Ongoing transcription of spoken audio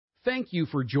Thank you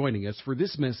for joining us for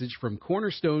this message from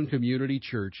Cornerstone Community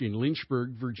Church in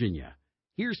Lynchburg, Virginia.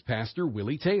 Here's Pastor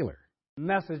Willie Taylor.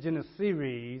 Message in the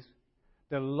series,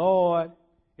 The Lord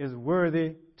is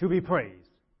Worthy to be Praised.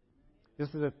 This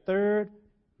is the third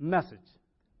message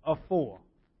of four.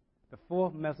 The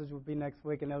fourth message will be next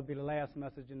week, and that will be the last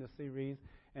message in the series.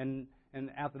 And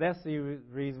after that series,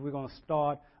 we're going to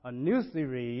start a new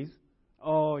series.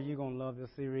 Oh, you're going to love this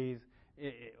series.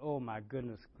 Oh, my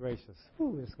goodness gracious.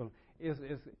 Ooh,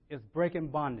 it's breaking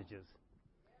bondages.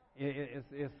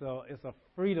 It's a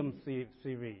freedom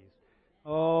series.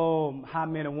 Oh, how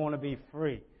many want to be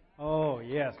free? Oh,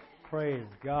 yes, praise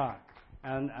God.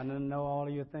 And I know all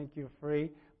of you think you're free,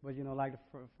 but, like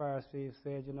the Pharisees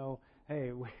said,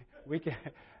 hey, we can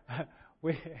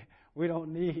we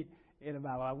don't need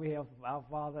anybody. We have our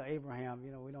father Abraham,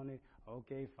 we don't need,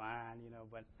 okay, fine,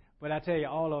 But I tell you,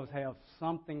 all of us have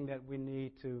something that we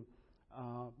need to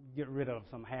get rid of,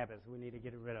 some habits we need to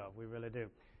get rid of. We really do.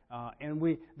 And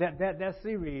that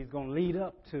series is going to lead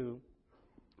up to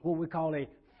what we call a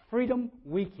Freedom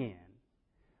Weekend.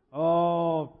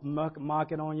 Oh,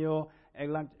 mark it on your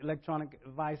electronic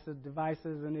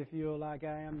devices, and if you're like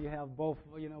I am, you have both,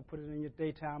 put it in your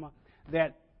day timer,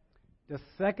 that the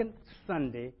second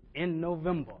Sunday in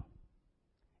November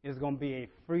is going to be a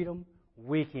Freedom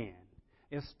Weekend.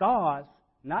 It starts,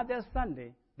 not that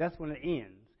Sunday, that's when it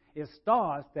ends. It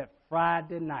starts that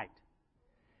Friday night,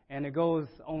 and it goes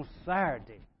on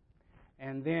Saturday.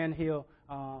 And then he'll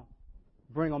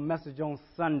bring a message on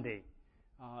Sunday.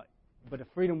 But the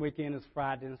Freedom Weekend is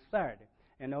Friday and Saturday.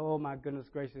 And oh my goodness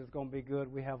gracious, it's going to be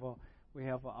good. We have a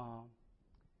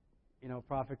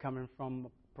prophet coming from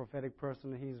a prophetic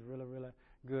person. He's really, really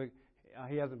good.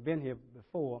 He hasn't been here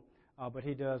before, but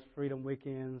he does Freedom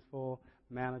Weekends for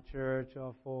Manor Church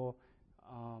or for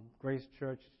Grace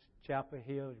Church, Chapel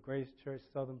Hill, Grace Church,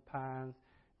 Southern Pines,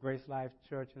 Grace Life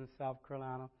Church in South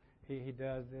Carolina. He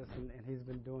does this, and he's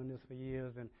been doing this for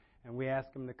years. And we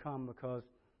ask him to come because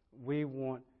we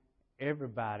want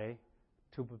everybody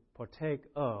to partake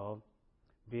of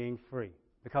being free.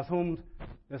 Because whom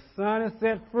the Son has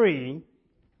set free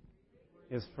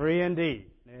is free indeed.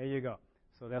 There you go.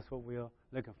 So that's what we're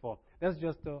looking for. That's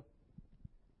just a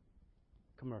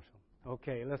commercial.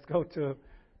 Okay, let's go to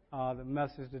the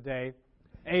message today.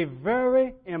 A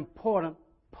very important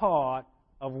part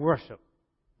of worship.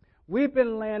 We've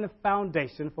been laying the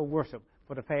foundation for worship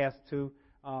for the past two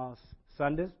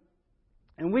Sundays.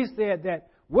 And we said that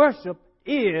worship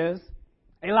is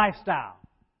a lifestyle.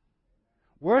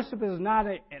 Worship is not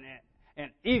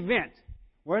an event.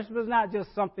 Worship is not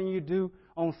just something you do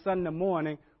on Sunday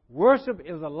morning. Worship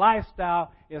is a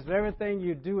lifestyle. It's everything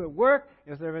you do at work.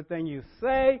 It's everything you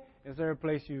say. It's every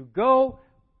place you go.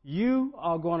 You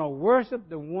are going to worship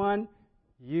the one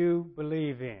you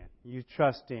believe in, you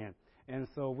trust in. And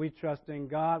so we trust in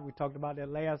God. We talked about that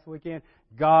last weekend.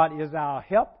 God is our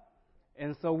help.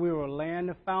 And so we were laying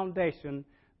the foundation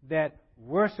that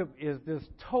worship is this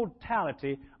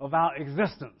totality of our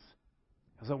existence.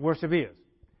 That's what worship is.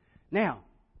 Now,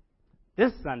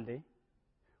 this Sunday,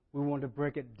 we want to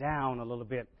break it down a little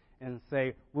bit and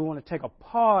say we want to take a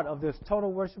part of this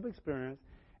total worship experience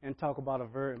and talk about a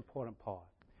very important part.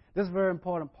 This very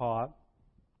important part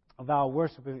of our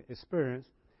worship experience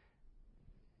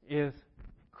is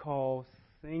called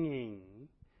singing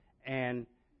and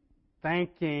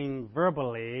thanking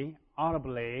verbally,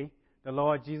 audibly, the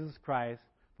Lord Jesus Christ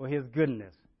for His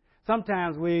goodness.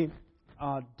 Sometimes we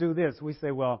do this. We say,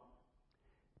 well,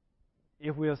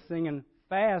 if we're singing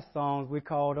fast songs, we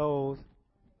call those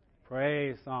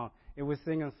praise songs. If we're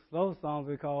singing slow songs,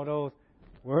 we call those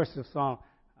worship songs.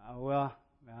 Well,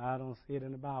 I don't see it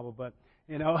in the Bible, but,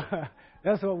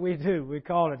 that's what we do. We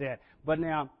call it that. But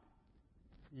now,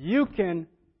 you can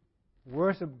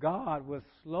worship God with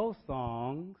slow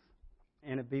songs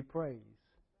and it be praise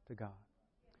to God.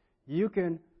 You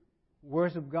can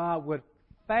worship God with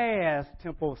fast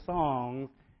tempo songs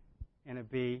and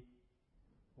it be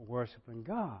worshiping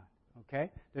God. Okay?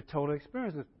 The total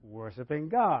experience is worshiping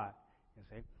God. You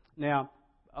see? Now,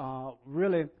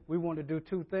 really, we want to do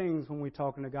two things when we're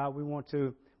talking to God. We want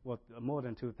to, well, more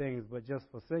than two things, but just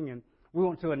for singing, we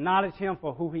want to acknowledge Him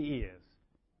for who He is.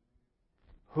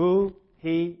 Who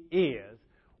He is.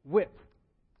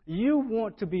 You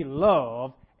want to be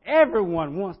loved.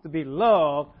 Everyone wants to be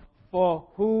loved for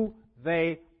who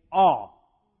they are.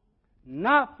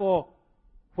 Not for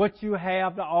what you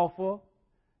have to offer.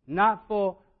 Not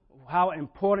for how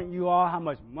important you are, how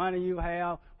much money you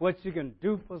have, what you can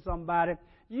do for somebody.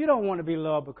 You don't want to be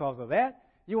loved because of that.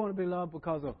 You want to be loved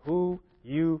because of who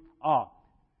you are.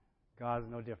 God is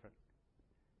no different.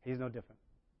 He's no different.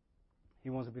 He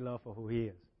wants to be loved for who He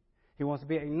is. He wants to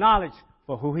be acknowledged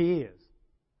for who He is.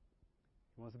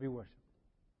 He wants to be worshipped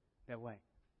that way.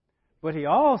 But He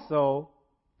also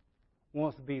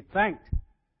wants to be thanked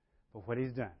for what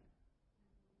He's done.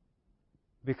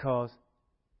 Because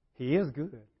He is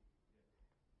good.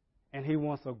 And He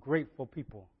wants a grateful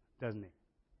people, doesn't He?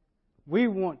 We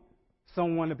want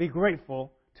someone to be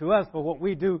grateful to us for what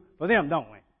we do for them, don't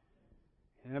we?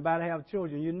 Anybody have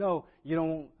children, you know you don't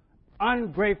want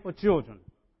ungrateful children.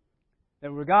 That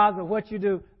regardless of what you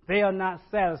do, they are not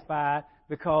satisfied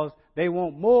because they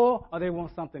want more or they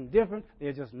want something different.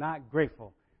 They're just not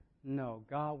grateful. No,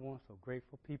 God wants a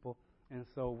grateful people. And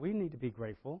so we need to be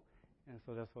grateful. And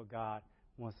so that's what God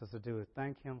wants us to do, is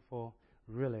thank Him for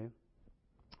really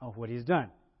of what He's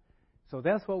done. So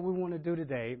that's what we want to do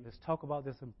today. Let's talk about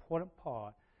this important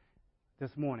part this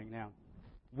morning. Now,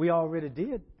 we already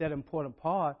did that important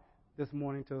part this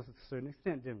morning to a certain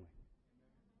extent, didn't we?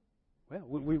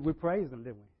 Well, we praised Him,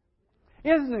 didn't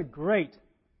we? Isn't it great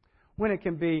when it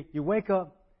can be, you wake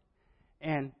up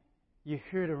and you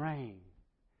hear the rain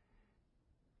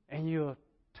and you're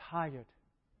tired.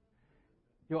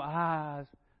 Your eyes,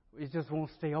 it just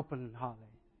won't stay open hardly.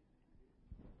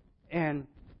 And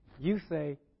you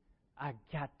say, I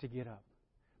got to get up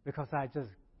because I just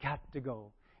got to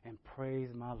go and praise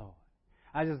my Lord.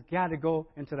 I just got to go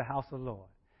into the house of the Lord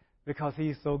because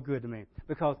He's so good to me.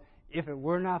 Because if it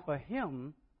were not for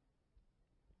Him,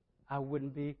 I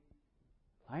wouldn't be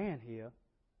laying here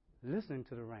listening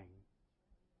to the rain.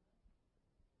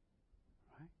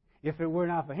 Right? If it were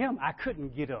not for Him, I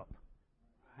couldn't get up.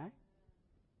 Right?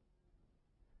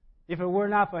 If it were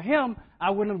not for Him, I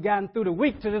wouldn't have gotten through the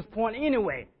week to this point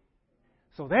anyway.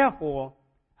 So therefore,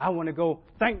 I want to go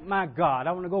thank my God.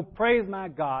 I want to go praise my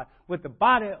God with the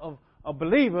body of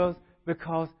believers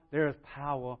because there is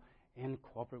power in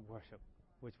corporate worship,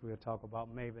 which we'll talk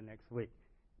about maybe next week.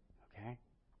 Okay?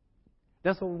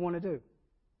 That's what we want to do.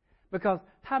 Because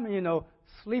how many of you know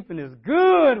sleeping is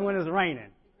good when it's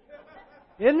raining?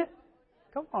 Isn't it?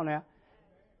 Come on now.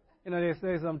 You know, they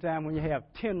say sometimes when you have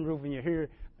tin roof and you hear,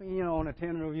 you know, on a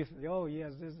tin roof, you say, oh,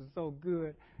 yes, this is so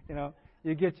good. You know,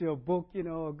 you get you a book, you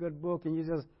know, a good book, and you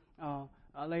just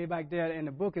lay back there, and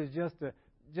the book is just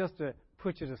to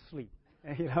put you to sleep,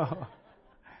 you know,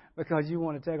 because you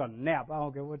want to take a nap. I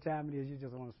don't care what time it is, you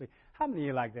just want to sleep. How many of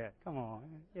you like that? Come on.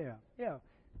 Yeah.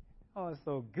 Oh, it's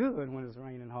so good when it's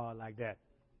raining hard like that.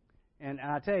 And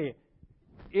I tell you,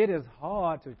 it is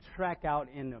hard to track out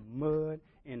in the mud,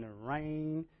 in the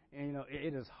rain, and, you know,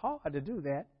 it is hard to do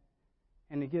that,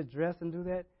 and to get dressed and do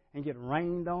that, and get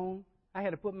rained on. I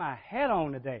had to put my hat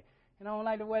on today. And I don't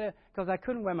like to wear that because I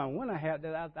couldn't wear my winter hat.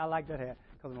 I like that hat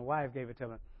because my wife gave it to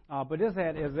me. But this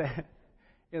hat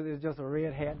is just a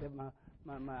red hat that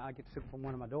I get from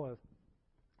one of my daughters.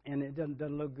 And it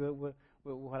doesn't look good with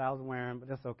what I was wearing, but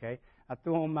that's okay. I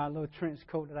threw on my little trench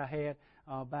coat that I had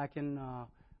back in,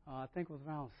 I think it was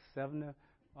around 70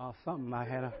 something. I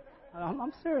had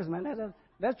I'm serious, man.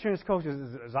 That trench coat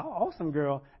is awesome,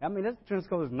 girl. I mean, that trench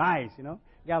coat is nice, you know.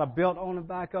 Got a belt on the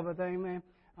back of the thing, man.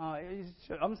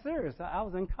 I'm serious. I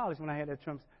was in college when I had that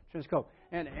trench coat.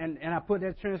 And I put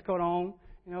that trench coat on,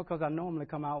 you know, because I normally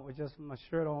come out with just my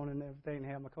shirt on and everything and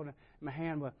have my coat in my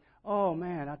hand. But, oh,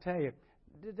 man, I tell you,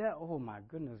 oh, my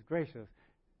goodness gracious.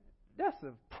 That's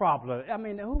a problem. I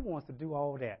mean, who wants to do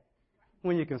all that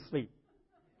when you can sleep?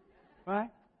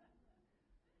 Right?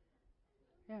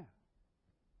 Yeah.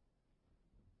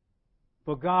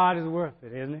 But God is worth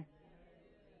it, isn't He?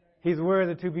 He's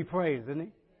worthy to be praised, isn't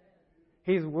He?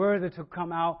 He's worthy to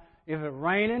come out. If it's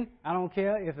raining, I don't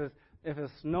care. If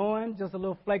it's snowing, just a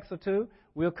little flakes or two,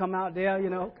 we'll come out there, you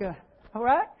know. Okay. All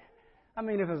right? I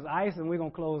mean, if it's ice, and we're going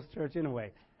to close church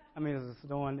anyway. I mean, if it's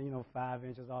snowing, you know, 5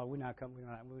 inches, we're not coming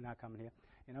here,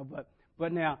 you know.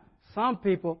 But now, some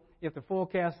people, if the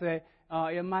forecast say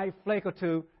it might flake or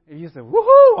two, if you say,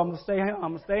 woohoo, I'm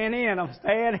staying in.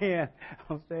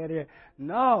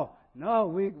 No,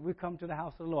 we come to the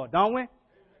house of the Lord, don't we?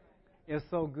 It's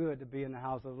so good to be in the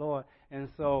house of the Lord. And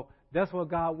so that's what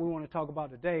we want to talk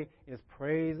about today is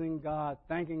praising God,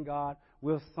 thanking God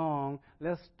with song.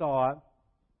 Let's start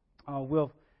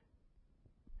with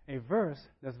a verse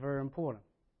that's very important.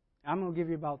 I'm going to give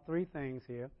you about 3 things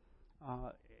here,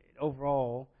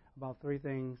 overall, about 3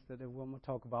 things that we're going to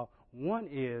talk about. One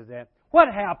is that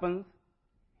what happens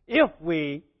if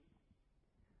we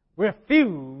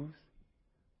refuse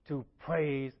to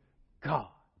praise God?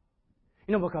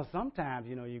 You know, because sometimes,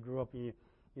 you know, you grew up and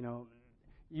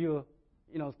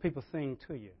people sing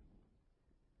to you,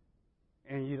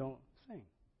 and you don't sing.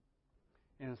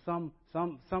 And some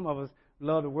of us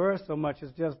love the word so much,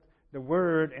 it's just the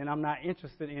word, and I'm not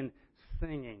interested in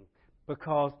singing.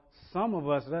 because some of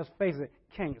us, let's face it,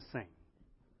 can't sing.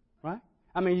 Right?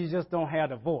 I mean, you just don't have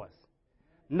the voice.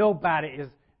 Nobody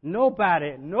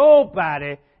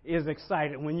is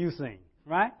excited when you sing.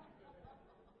 Right?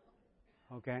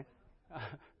 Okay.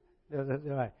 That's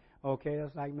right. Okay,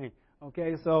 that's like me.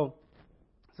 Okay, so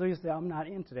you say, I'm not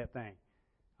into that thing.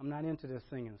 I'm not into this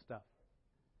singing stuff.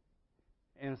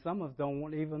 And some of us don't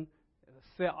want to even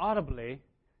say audibly,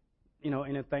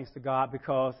 any thanks to God,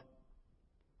 because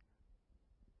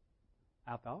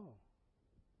after all,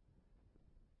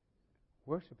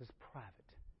 worship is private.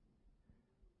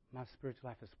 My spiritual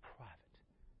life is private.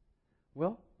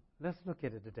 Well, let's look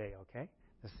at it today, okay?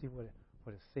 Let's see what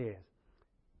it says.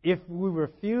 If we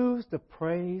refuse to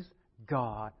praise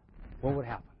God, what would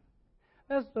happen?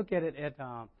 Let's look at it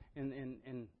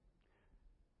in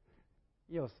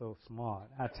you're so smart,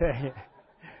 I tell you.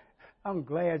 I'm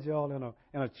glad y'all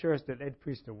in a church that they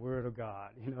preach the Word of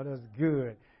God. That's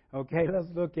good. Okay, let's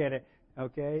look at it.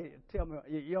 Okay,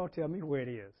 y'all tell me where it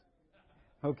is.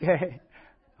 Okay,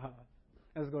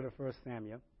 let's go to 1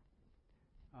 Samuel.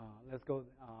 Let's go.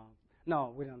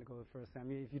 No, we don't go to 1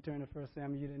 Samuel. If you turn to 1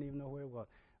 Samuel, you didn't even know where it was.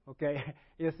 Okay,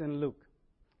 it's in Luke.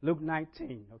 Luke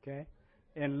 19, okay?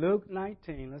 In Luke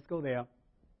 19, let's go there,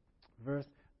 verse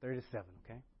 37,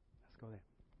 okay? Let's go there.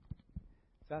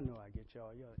 So I know I get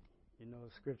y'all. You know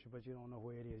the scripture, but you don't know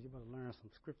where it is. You better learn some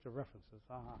scripture references.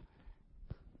 I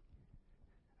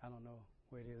don't know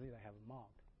where it is either. I have it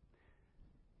marked.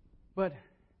 But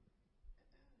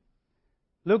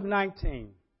Luke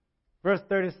 19, verse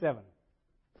 37.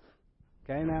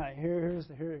 Okay, now here's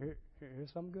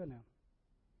something good now.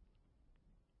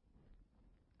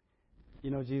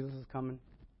 Jesus is coming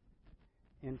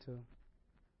into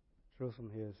Jerusalem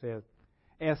here. It says,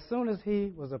 as soon as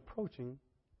he was approaching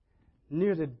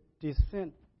near the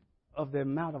descent of the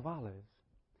Mount of Olives,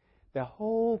 the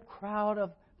whole crowd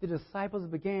of the disciples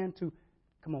began to,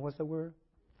 come on, what's the word?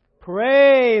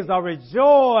 Praise or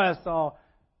rejoice or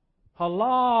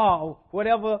halal, or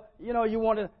whatever, you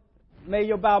want to, may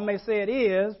your Bible may say it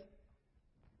is.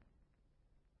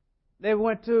 They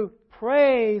went to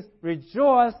praise,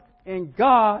 rejoice in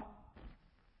God.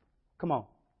 Come on.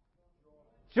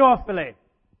 Joyfully.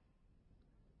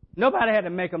 Nobody had to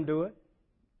make them do it.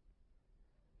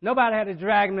 Nobody had to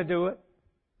drag them to do it.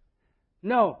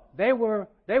 No, they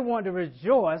wanted to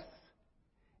rejoice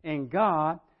in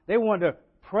God. They wanted to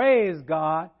praise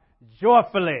God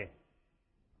joyfully.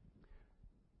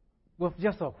 With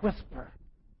just a whisper.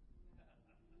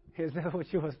 Is that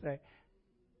what you would say?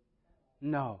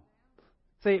 No.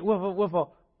 See, with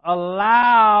a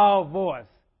loud voice.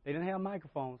 They didn't have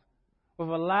microphones. With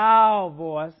a loud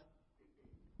voice.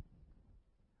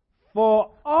 For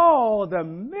all the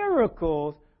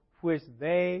miracles which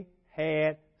they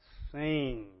had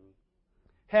seen.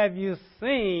 Have you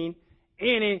seen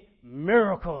any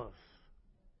miracles?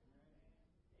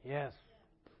 Yes.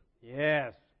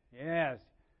 Yes. Yes.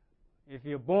 If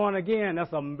you're born again,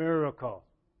 that's a miracle.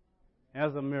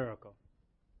 That's a miracle.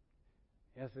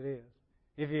 Yes, it is.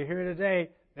 If you're here today,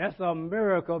 that's a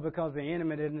miracle because the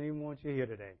enemy didn't even want you here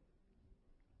today.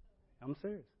 I'm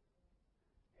serious.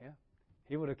 Yeah.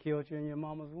 He would have killed you in your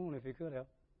mama's womb if he could have.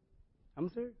 I'm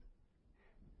serious.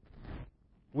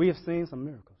 We have seen some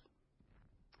miracles.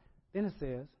 Then it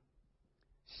says,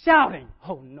 shouting.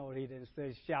 Oh, no, he didn't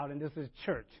say shouting. This is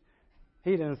church.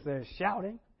 He didn't say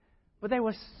shouting. But they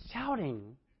were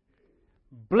shouting,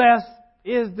 blessed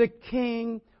is the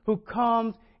King who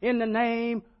comes in the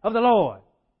name of the Lord.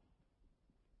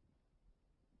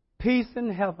 Peace in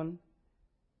heaven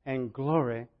and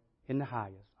glory in the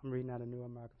highest. I'm reading out a New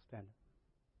American Standard.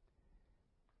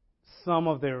 Some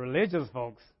of the religious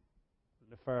folks,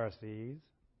 the Pharisees,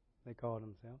 they called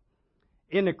themselves,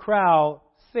 in the crowd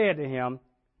said to him,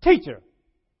 Teacher,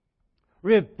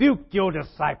 rebuke your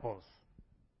disciples.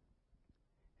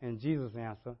 And Jesus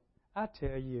answered, I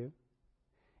tell you,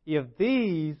 if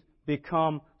these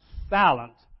become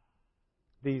silent,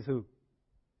 these who?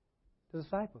 The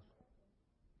disciples.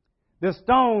 The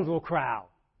stones will cry out.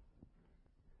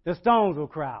 The stones will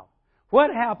cry out.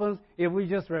 What happens if we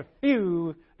just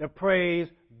refuse to praise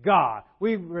God?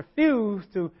 We refuse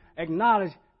to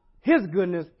acknowledge His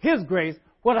goodness, His grace.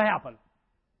 What'll happen?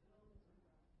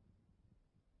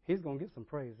 He's going to get some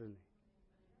praise, isn't he?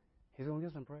 He's going to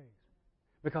get some praise.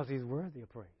 Because He's worthy of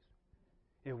praise.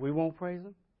 If we won't praise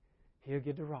Him, He'll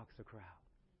get the rocks to cry out.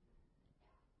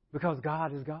 Because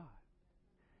God is God.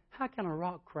 How can a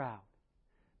rock cry out?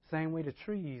 Same way the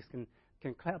trees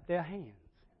can clap their hands.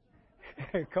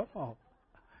 Come on.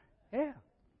 Yeah.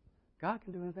 God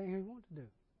can do anything He wants to do.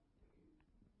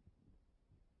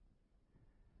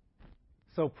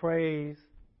 So praise,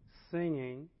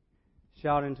 singing,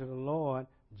 shouting to the Lord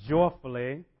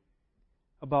joyfully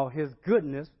about His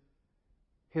goodness,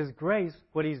 His grace,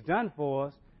 what He's done for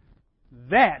us,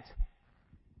 that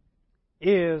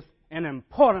is an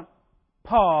important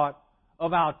part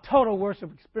of our total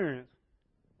worship experience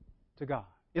to God.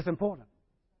 It's important.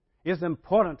 It's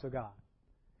important to God.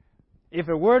 If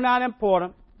it were not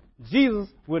important, Jesus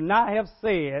would not have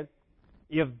said,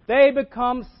 if they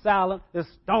become silent, the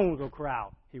stones will cry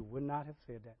out. He would not have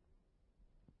said that.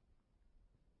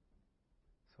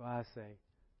 So I say,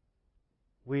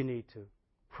 we need to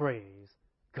praise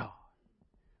God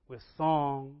with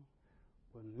song,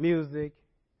 with music,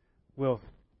 with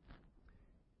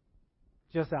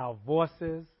just our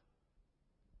voices.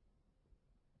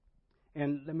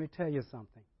 And let me tell you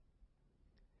something.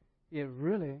 It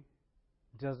really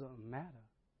doesn't matter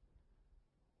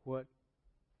what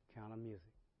kind of music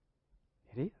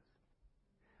it is.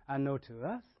 I know to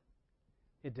us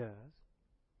it does.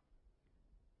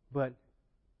 But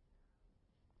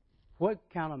what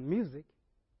kind of music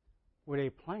were they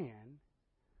playing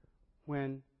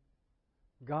when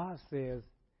God says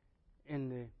in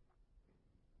the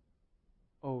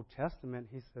Old Testament,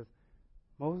 He says,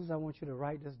 Moses, I want you to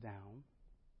write this down,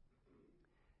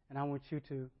 and I want you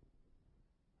to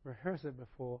rehearse it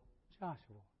before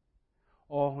Joshua.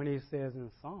 Or when He says in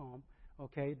Psalm,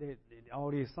 okay, all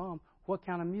these Psalms, what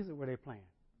kind of music were they playing?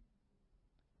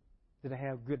 Did they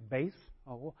have good bass?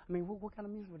 Or what kind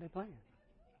of music were they playing?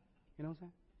 You know what I'm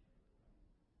saying?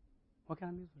 What kind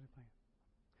of music were they playing?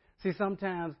 See,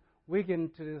 sometimes we get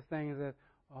into this thing that,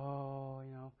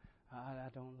 I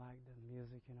don't like the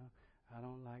music, I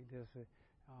don't like this.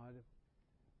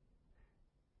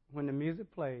 When the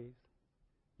music plays,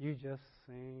 you just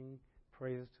sing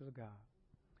praises to the God.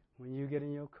 When you get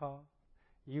in your car,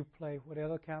 you play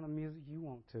whatever kind of music you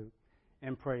want to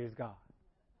and praise God,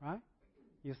 right?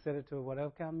 You set it to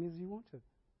whatever kind of music you want to.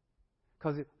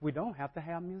 Because we don't have to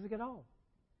have music at all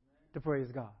to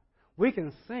praise God. We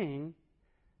can sing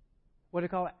what they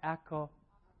call a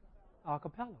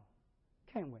cappella,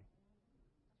 can't we?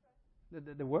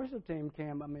 The worship team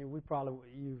can. You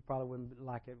probably wouldn't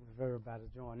like it if everybody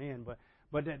joined in,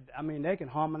 but they can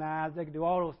harmonize. They can do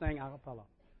all those things a cappella.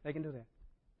 They can do that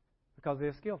because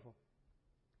they're skillful.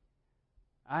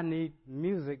 I need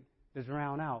music to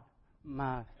drown out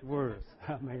my words.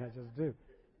 I just do.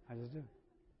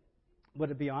 But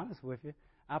to be honest with you,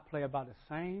 I play about the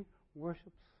same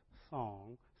worship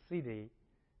song CD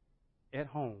at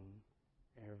home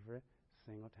every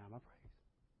single time I praise.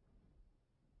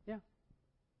 Yeah.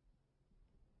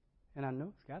 And I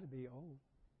know it's got to be old.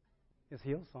 It's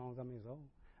Hillsongs. It's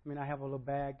old. I have a little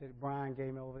bag that Brian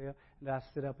gave me over there that I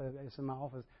sit up. It's in my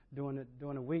office during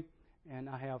the week, and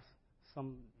I have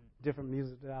some different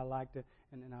music that I like to,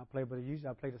 and I play. But usually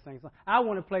I play the same song. I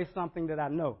want to play something that I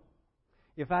know.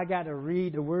 If I got to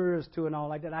read the words to it and all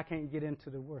like that, I can't get into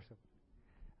the worship.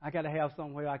 I got to have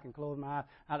something where I can close my eyes.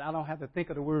 I don't have to think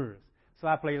of the words. So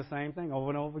I play the same thing over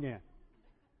and over again.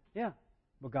 Yeah.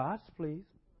 But God's pleased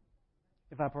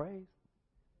if I praise.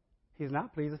 He's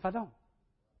not pleased if I don't.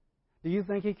 Do you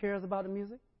think He cares about the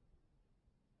music?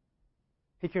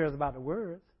 He cares about the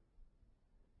words.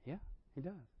 Yeah, He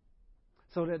does.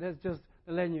 So that's just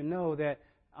letting you know that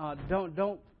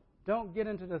don't get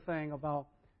into the thing about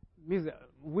music.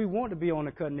 We want to be on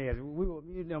the cutting edge.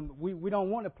 We don't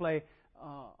want to play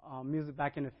music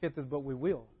back in the 50s, but we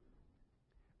will.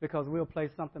 Because we'll play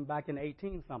something back in the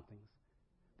 18-somethings.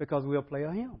 Because we'll play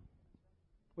a hymn.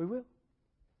 We will.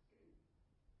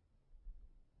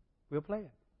 We'll play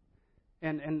it.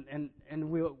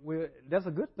 And we'll that's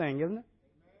a good thing, isn't it?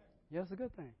 Yeah, it's a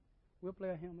good thing. We'll play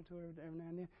a hymn or two every now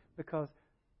and then because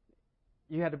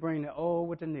you had to bring the old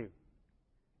with the new.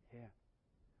 Yeah.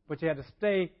 But you had to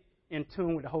stay in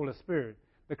tune with the Holy Spirit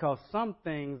because some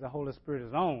things the Holy Spirit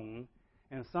is on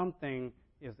and some things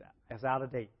is out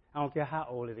of date. I don't care how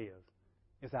old it is.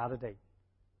 It's out of date.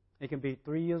 It can be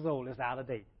 3 years old. It's out of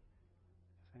date.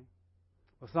 See?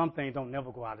 Well, some things don't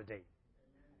never go out of date.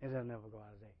 It doesn't never go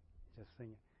out of date. Just sing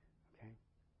it. Okay?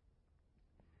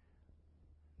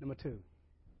 Number 2.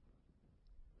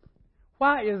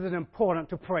 Why is it important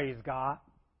to praise God?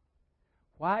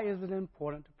 Why is it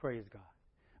important to praise God?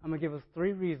 I'm going to give us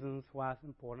 3 reasons why it's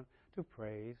important to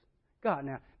praise God.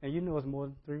 Now you know it's more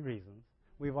than 3 reasons.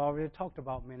 We've already talked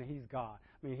about many. He's God.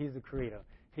 He's the Creator.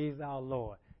 He's our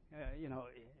Lord.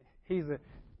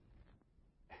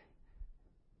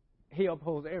 He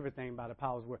upholds everything by the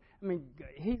power of His word.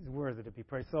 He's worthy to be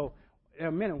praised. So there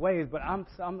are many ways, but I'm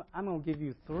going to give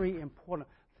you 3 important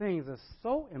things that's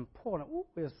so important. Ooh,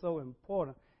 it's so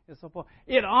important. It's so important.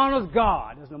 It honors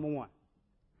God. That's number 1.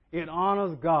 It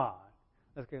honors God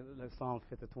Let's Psalm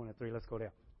 50:23. Let's go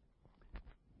there.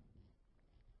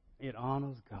 It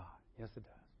honors God. Yes, it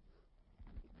does.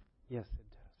 Yes, it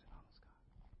does. It honors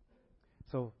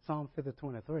God. So Psalm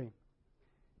 50:23.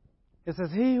 It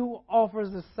says, "He who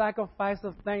offers the sacrifice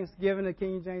of thanksgiving," the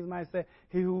King James might say,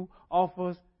 "he who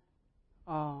offers,"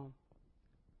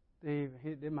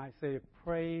 they might say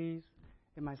praise.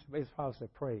 It's probably say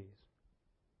praise.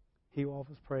 "He who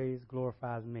offers praise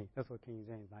glorifies me." That's what King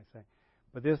James might say.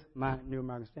 But this, my New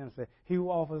American Standard says, "He who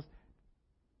offers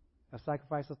a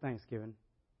sacrifice of thanksgiving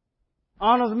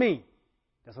honors me."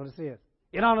 That's what it says.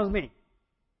 It honors me.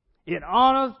 It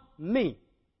honors me.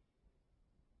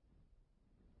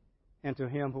 "And to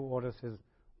him who orders his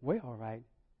way aright,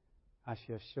 I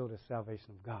shall show the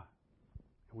salvation of God."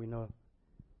 And we know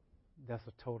that's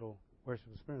a total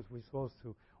worship experience. We're supposed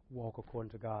to walk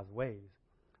according to God's ways.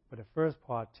 But the first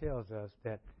part tells us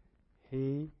that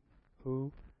he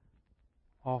who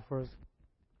offers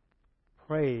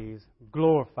praise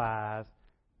glorifies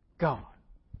God.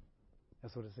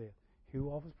 That's what it says. He who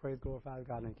offers praise glorifies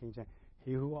God in King James.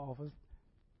 He who offers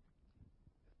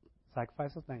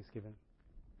sacrifice of thanksgiving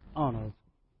honors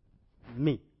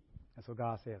me. That's what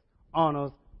God says.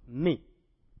 Honors me.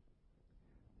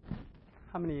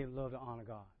 How many of you love to honor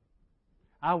God?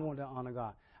 I want to honor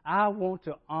God. I want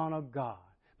to honor God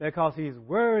because He's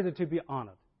worthy to be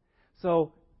honored.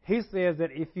 So He says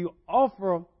that if you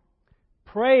offer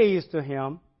praise to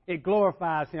Him, it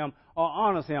glorifies Him or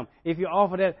honors Him. If you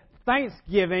offer that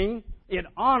thanksgiving, it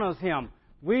honors Him.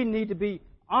 We need to be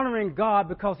honoring God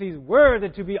because He's worthy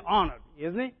to be honored,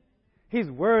 isn't He? He's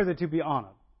worthy to be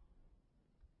honored.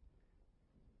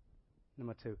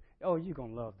 Number 2. Oh, you're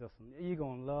going to love this one. You're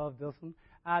going to love this one.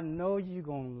 I know you're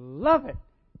going to love it.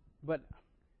 But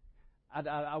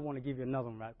I want to give you another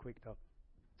one right quick, though.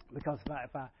 Because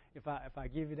if I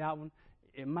give you that one,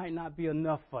 it might not be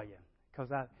enough for you.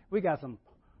 Because we got some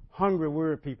hungry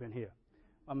word people in here.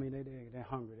 I mean, they're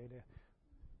hungry.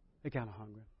 They're kind of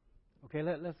hungry. Okay,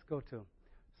 let's go to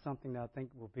something that I think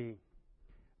will be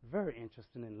very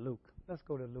interesting in Luke. Let's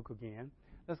go to Luke again.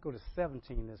 Let's go to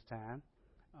 17 this time.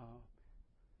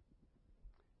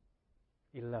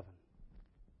 11.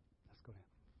 Let's go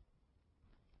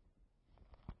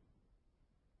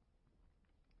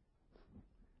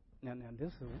there. Now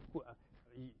this is,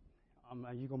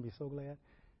 are you going to be so glad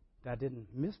that I didn't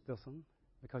miss this one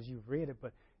because you've read it,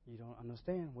 but you don't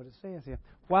understand what it says here.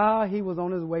 "While he was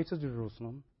on his way to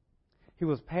Jerusalem, he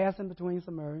was passing between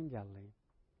Samaria and Galilee.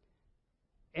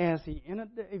 As he entered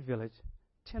a village,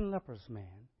 10 leprous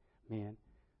men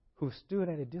who stood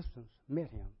at a distance met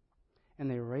him, and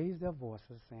they raised their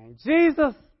voices, saying,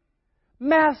 'Jesus,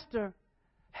 Master,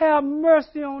 have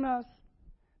mercy on us.'"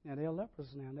 Now they're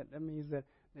lepers now. That means that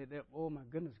they're, oh my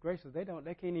goodness gracious, they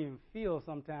can't even feel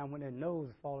sometimes when their nose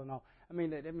is falling off. I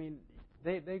mean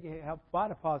they have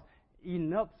body parts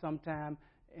eaten up sometimes,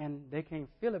 and they can't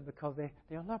feel it because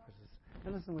they're lepers.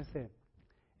 Now listen to what he said.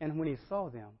 "And when he saw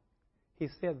them, he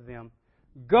said to them,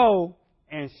 'Go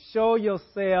and show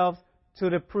yourselves to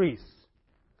the priests.'"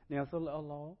 Now, it's a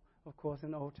law, of course,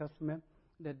 in the Old Testament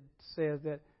that says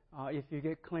that if you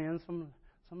get cleansed from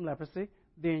some leprosy,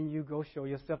 then you go show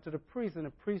yourself to the priest, and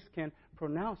the priest can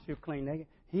pronounce you clean.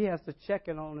 He has to check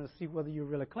it on and see whether you're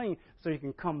really clean so you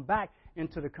can come back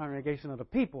into the congregation of the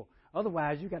people.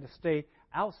 Otherwise, you got to stay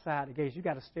outside the gates. You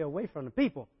got to stay away from the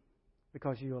people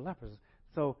because you're lepers.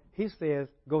 So he says,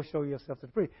 "Go show yourself to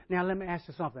the priest." Now, let me ask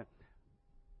you something.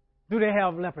 Do they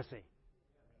have leprosy?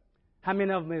 How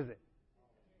many of them is it?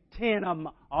 10 of them.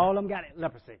 All of them got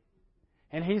leprosy.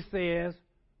 And he says,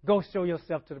 "Go show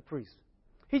yourself to the priest."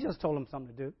 He just told them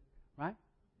something to do, right?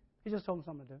 He just told them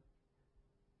something to do.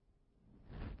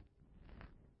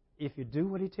 If you do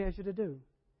what he tells you to do,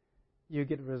 you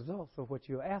get the results of what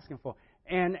you're asking for.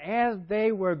 And as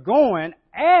they were going,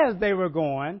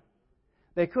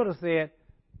 they could have said,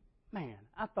 "Man,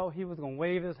 I thought he was going to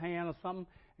wave his hand or something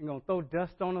and going to throw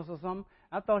dust on us or something.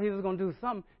 I thought he was going to do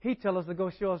something. He tell us to go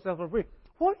show ourselves to the priest.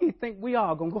 What do you think we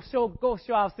are going to go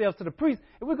show ourselves to the priest?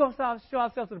 If we're going to show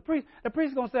ourselves to the priest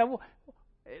is going to say, well,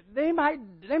 they might,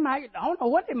 I don't know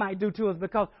what they might do to us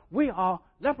because we are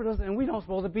lepers and we don't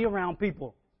supposed to be around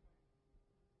people."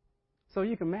 So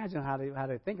you can imagine how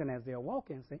they're thinking as they're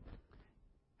walking, see?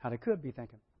 How they could be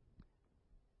thinking.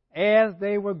 As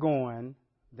they were going,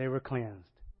 they were cleansed.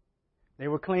 They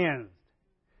were cleansed.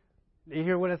 You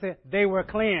hear what I said? They were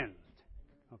cleansed.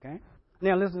 Okay?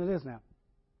 Now listen to this now.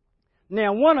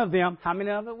 Now one of them, how many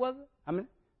of it was it? How many?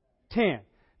 10.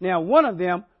 Now one of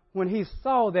them, when he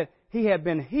saw that he had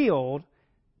been healed,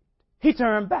 he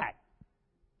turned back.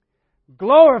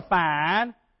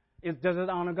 Glorified does it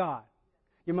honor God.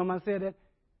 You remember I said that?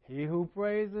 He who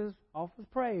praises, offers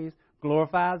praise,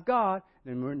 glorifies God.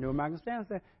 The New American Standard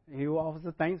says, he who offers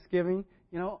a thanksgiving,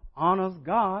 honors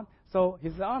God. So he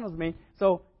honors me.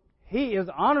 So he is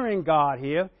honoring God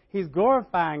here. He's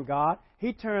glorifying God.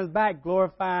 He turns back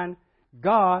glorifying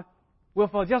God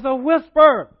with just a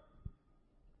whisper.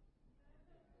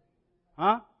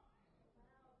 Huh?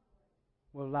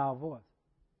 With a loud voice.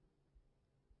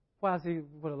 Why is he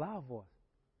with a loud voice?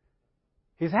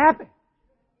 He's happy.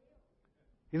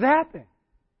 He's happy.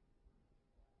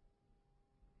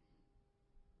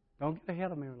 Don't get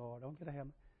ahead of me, Lord. Don't get ahead of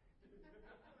me.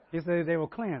 He said they were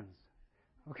cleansed.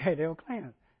 Okay, they were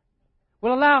cleansed.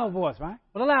 With a loud voice, right?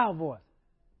 With a loud voice.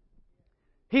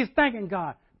 He's thanking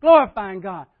God, glorifying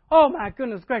God. Oh, my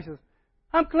goodness gracious.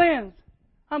 I'm cleansed.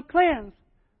 I'm cleansed.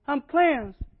 I'm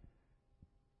cleansed.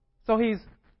 So he's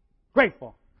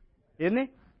grateful, isn't he?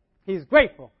 He's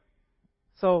grateful.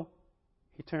 So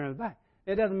he turns back.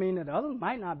 It doesn't mean that the others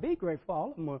might not be grateful. All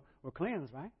of them were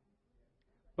cleansed, right?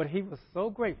 But he was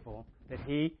so grateful that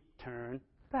he turned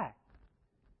back.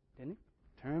 Didn't he?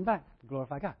 Turned back to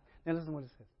glorify God. Now listen to what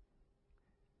it says.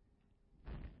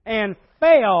 And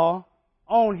fell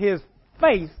on his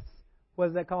face. What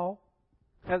is that called?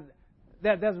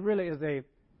 That really is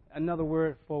another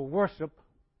word for worship.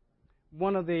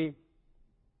 One of the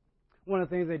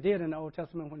things they did in the Old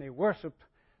Testament when they worshipped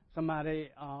somebody,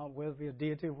 whether it be a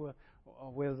deity or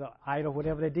whether it's an idol,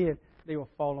 whatever they did, they would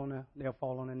fall on their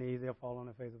knees, they'll fall on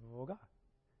their faces before God.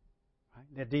 Right?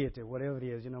 Their deity, whatever it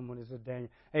is, when it's a Daniel.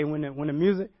 Hey, when the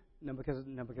music, because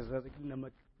can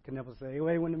never say,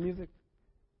 hey, when the music,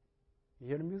 you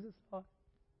hear the music start?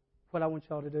 What I want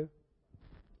y'all to do?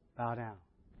 Bow down.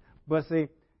 But see,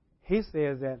 he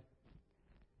says that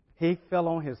he fell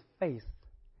on his face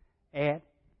at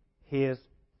his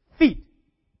feet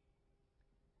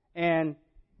and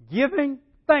giving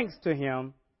thanks to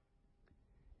him,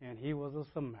 and he was a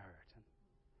Samaritan.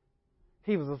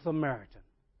 He was a Samaritan.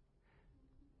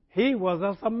 He was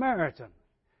a Samaritan.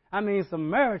 I mean,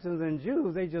 Samaritans and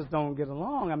Jews, they just don't get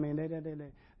along. I mean,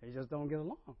 they just don't get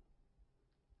along.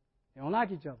 They don't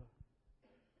like each other.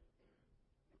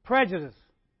 Prejudice.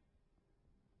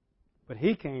 But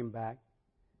he came back.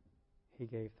 He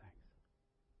gave thanks.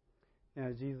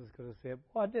 Now, Jesus could have said,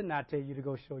 boy, didn't I tell you to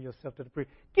go show yourself to the priest?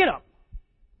 Get up.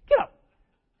 Get up.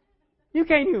 You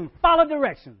can't even follow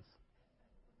directions.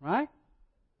 Right?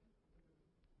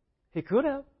 He could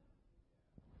have.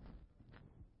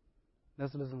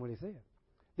 Let's listen to what he said.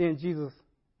 Then Jesus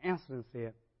answered and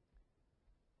said,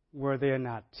 were there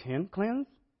not 10 cleansed?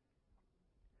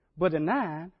 But the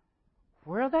 9,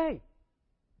 where are they?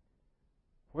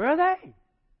 Where are they?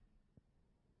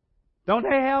 Don't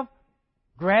they have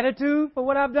gratitude for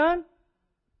what I've done?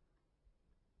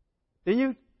 Then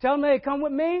you tell them they come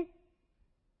with me?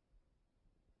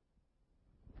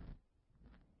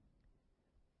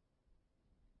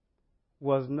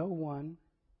 Was no one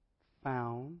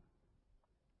found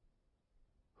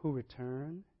who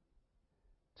returned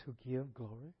to give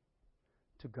glory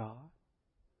to God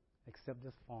except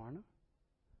this foreigner?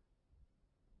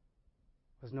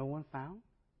 Was no one found?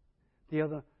 The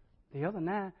other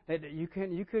 9, that you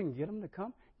couldn't get them to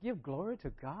come give glory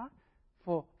to God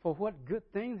for what good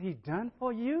things He's done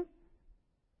for you?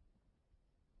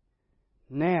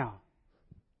 Now,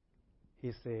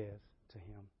 He says to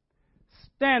him,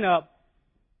 stand up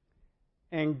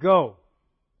and go.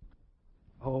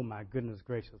 Oh, my goodness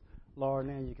gracious. Lord,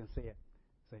 now you can see it.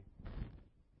 See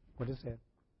what it said.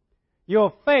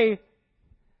 Your faith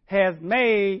has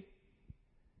made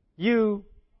you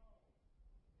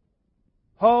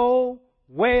whole,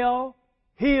 well,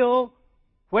 healed,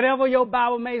 whatever your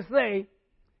Bible may say.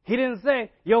 He didn't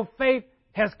say your faith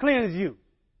has cleansed you.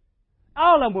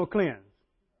 All of them were cleansed.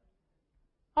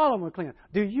 All of them were cleansed.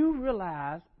 Do you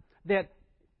realize that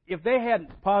if they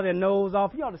had part of their nose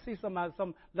off, you ought to see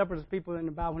some leprous people in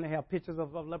the Bible when they have pictures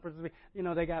of leprous.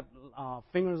 They got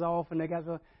fingers off and they got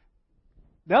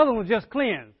the other one was just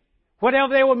cleansed.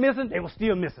 Whatever they were missing, they were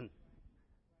still missing.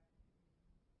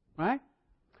 Right?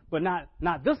 But not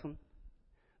this one.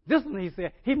 This one, he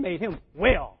said, he made him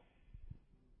well.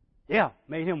 Yeah,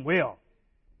 made him well.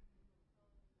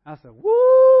 I said,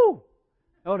 woo!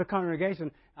 Oh, the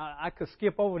congregation, I could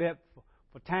skip over that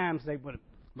for time's sake, but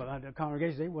the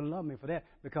congregation, they wouldn't love me for that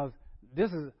because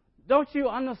don't you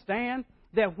understand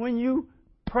that when you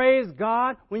praise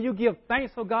God, when you give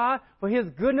thanks for God, for His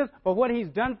goodness, for what He's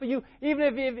done for you,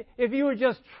 even if you were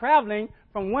just traveling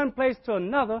from one place to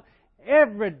another,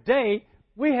 every day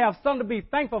we have something to be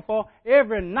thankful for.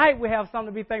 Every night we have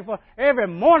something to be thankful for. Every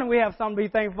morning we have something to be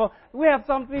thankful for. We have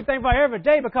something to be thankful for every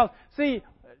day because, see,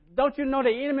 don't you know the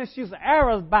enemy shoots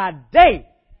arrows by day?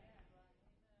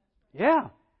 Yeah,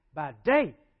 by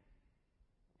day.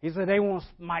 He said they won't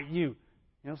smite you.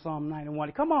 Psalm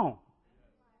 91. Come on.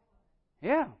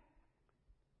 Yeah.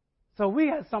 So we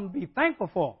had something to be thankful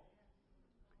for.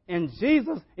 And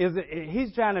Jesus,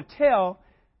 he's trying to tell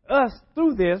us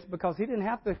through this, because he didn't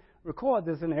have to record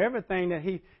this, and everything that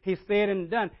he said and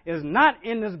done is not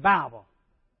in this Bible.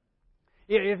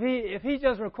 If he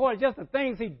just recorded just the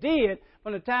things he did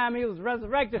from the time he was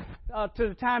resurrected to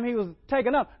the time he was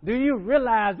taken up, do you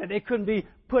realize that they couldn't be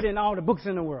put in all the books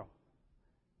in the world?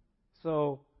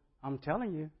 So I'm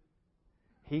telling you,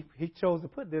 he chose to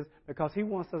put this because he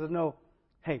wants us to know,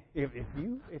 hey, if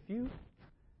you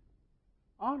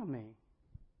honor me,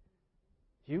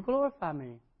 you glorify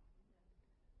me,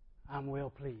 I'm well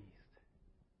pleased.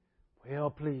 Well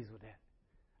pleased with that.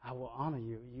 I will honor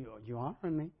you. You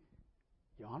honoring me.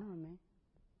 You honoring me.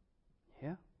 Yeah.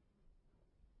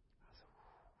 I said,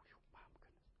 my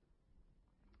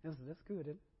goodness. That's good,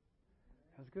 isn't it?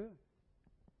 That's good.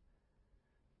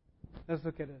 Let's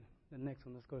look at the next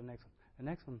one. Let's go to the next one. The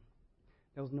next one,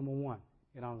 that was number one.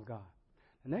 It honors God.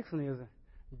 The next one is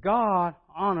God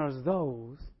honors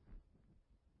those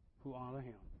who honor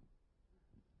him.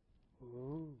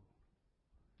 Ooh.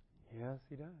 Yes,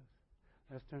 he does.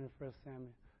 Let's turn to 1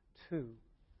 Samuel 2:29.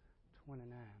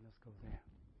 Let's go there.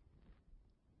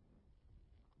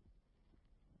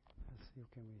 Let's see,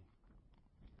 can we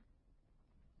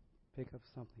pick up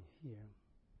something here?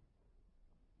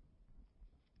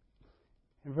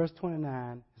 In verse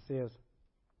 29, it says,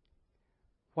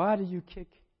 why do you kick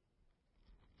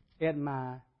at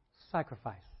my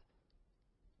sacrifice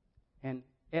and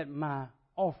at my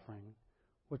offering,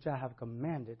 which I have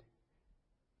commanded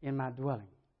in my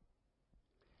dwelling?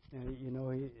 And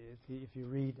if you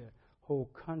read the whole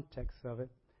context of it,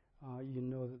 you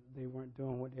know that they weren't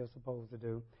doing what they were supposed to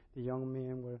do. The young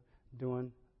men were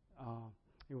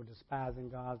they were despising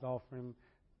God's offering,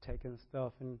 taking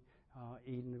stuff and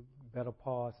eating the better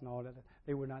parts and all that.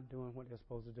 They were not doing what they were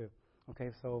supposed to do.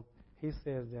 Okay, so he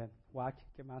says that, well, I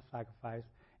kick at my sacrifice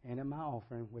and at my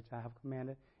offering, which I have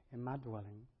commanded in my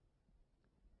dwelling,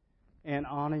 and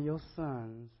honor your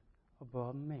sons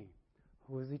above me.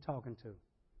 Who is he talking to?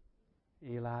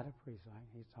 Eli the priest, right?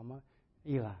 He's talking about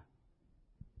Eli.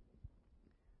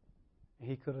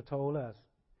 He could have told us,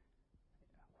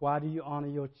 why do you honor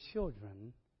your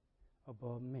children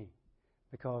above me?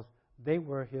 Because they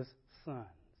were his sons.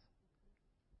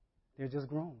 They're just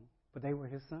grown, but they were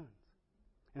his sons.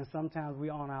 And sometimes we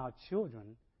honor our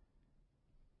children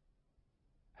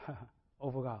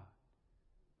over God.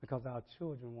 Because our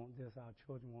children want this, our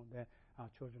children want that, our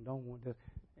children don't want this.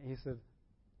 And he says,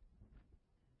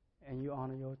 and you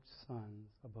honor your sons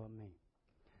above me.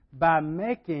 By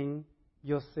making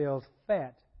yourselves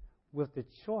fat with the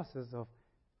choices of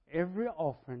every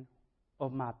offering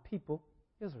of my people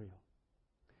Israel.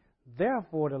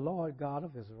 Therefore the Lord God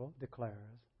of Israel declares,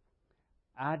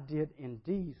 I did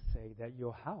indeed say that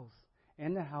your house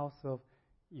and the house of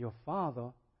your father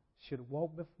should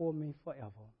walk before me forever.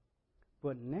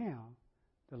 But now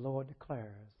the Lord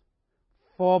declares,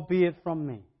 far be it from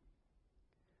me.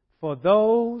 For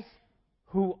those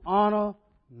who honor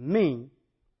me,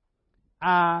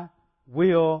 I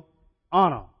will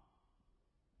honor.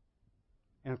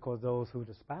 And of course, those who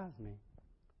despise me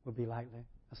will be lightly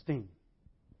esteemed.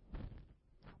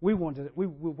 What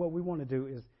we want to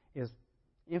do is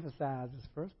emphasize this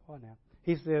first part now.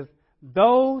 He says,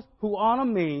 those who honor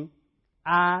me,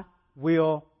 I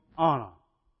will honor.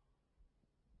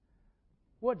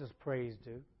 What does praise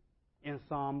do? In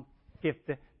Psalm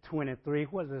 50:23,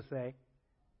 what does it say?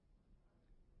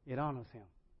 It honors him.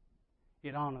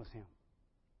 It honors him.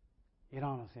 It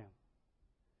honors him.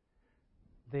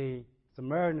 The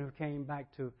Samaritan who came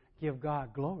back to give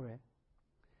God glory,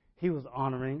 he was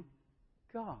honoring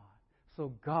God.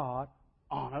 So God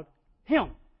honored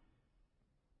him.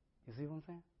 You see what I'm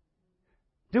saying?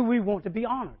 Do we want to be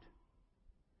honored?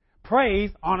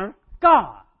 Praise honor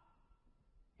God.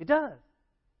 It does.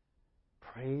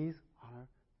 Praise honor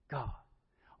God.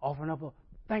 Offering up a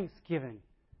thanksgiving,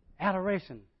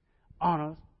 adoration,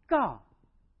 honors God.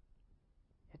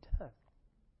 It does.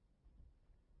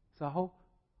 So I hope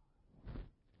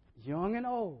young and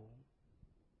old,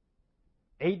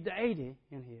 8 to 80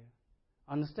 in here,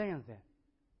 understands that.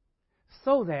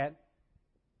 So that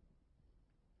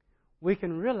we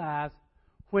can realize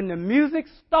when the music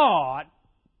starts,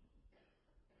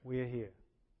 we're here.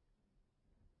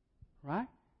 Right?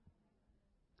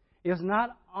 It's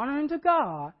not honoring to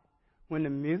God when the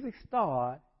music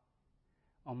starts,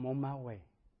 I'm on my way.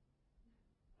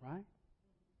 Right?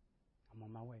 I'm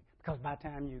on my way. Because by the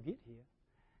time you get here,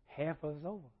 half of it's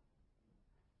over.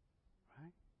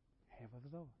 Right? Half of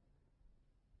it's over.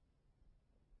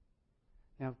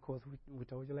 And of course, we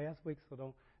told you last week,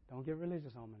 so don't get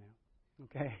religious on me now.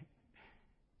 Okay?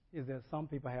 Is that some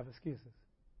people have excuses.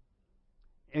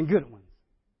 And good ones.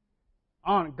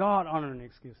 God honoring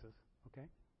excuses. Okay?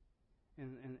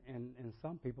 And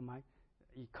some people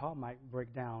your car might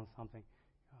break down something.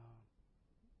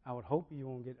 I would hope you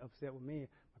won't get upset with me if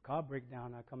my car breaks down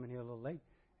and I come in here a little late.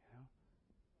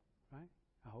 Right?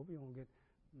 I hope you won't get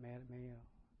mad at me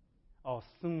or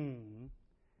assume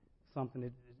something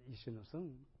that you shouldn't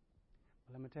assume.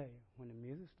 But let me tell you, when the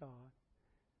music starts,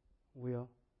 we're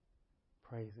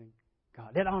praising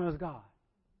God. That honors God.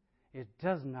 It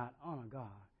does not honor God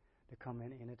to come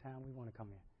in anytime we want to come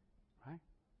in. Right?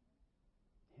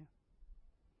 Yeah.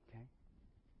 Okay.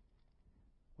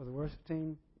 Was the worship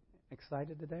team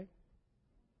excited today?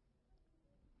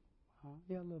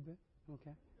 Yeah, a little bit.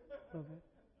 Okay. A little bit.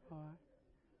 All right.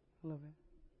 A little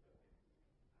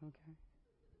bit. Okay.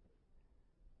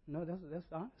 No,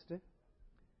 that's honesty.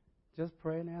 Just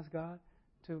pray and ask God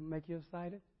to make you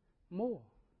excited more.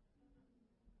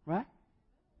 Right?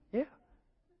 Yeah.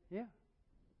 Yeah.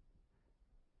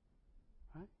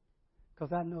 Right?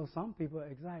 Because I know some people are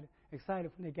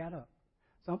excited when they got up.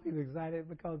 Some people are excited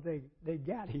because they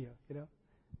got here,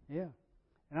 Yeah.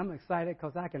 And I'm excited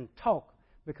because I can talk,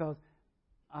 because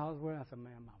I was worried. I said,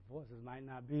 man, my voices might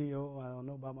not be, I don't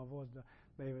know about my voice.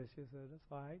 Baby, she said,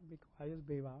 that's all right. Be quiet. Just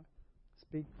be about it.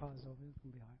 Speak positive. It's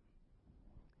going to be all right.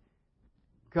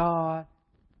 God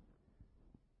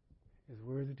is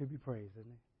worthy to be praised, isn't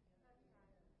he?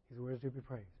 He's worthy to be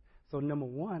praised. So number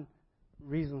one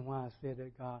reason why I said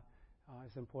that God,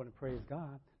 it's important to praise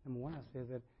God. Number one, I said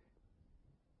that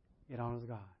it honors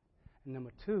God. And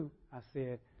number two, I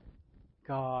said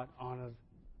God honors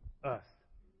us.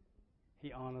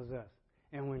 He honors us.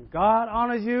 And when God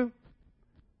honors you,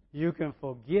 you can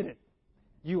forget it.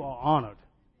 You are honored.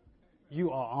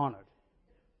 You are honored.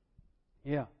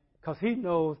 Yeah. Because he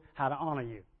knows how to honor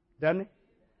you. Doesn't he?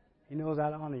 He knows how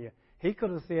to honor you. He could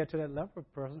have said to that leper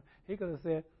person, he could have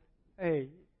said, hey,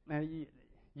 man,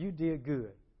 you did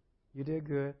good. You did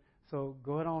good. So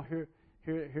go ahead on here.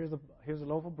 Here's a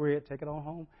loaf of bread. Take it on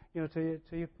home, to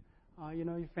your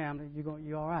your family.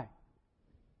 You're all right.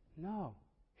 No.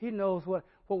 He knows what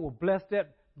will bless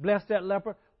that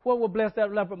leper. What will bless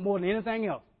that leper more than anything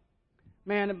else?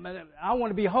 Man, I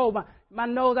want to be whole. My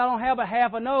nose, I don't have a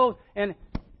half a nose, and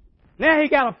now he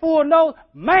got a full nose.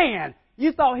 Man,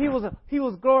 you thought he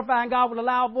was glorifying God with a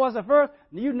loud voice at first.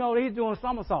 You know he's doing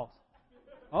somersaults.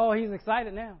 Oh, he's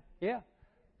excited now. Yeah,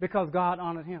 because God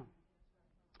honored him.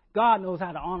 God knows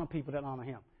how to honor people that honor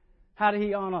him. How did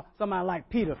he honor somebody like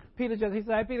Peter? He said,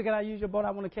 hey, Peter, can I use your boat?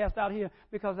 I want to cast out here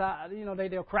because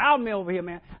they'll crowd me over here,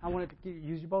 man. I want to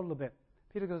use your boat a little bit.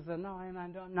 Peter goes, no, I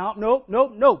ain't done.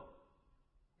 No.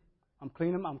 I'm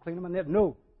cleaning my net.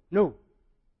 No.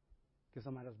 Get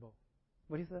somebody else's boat.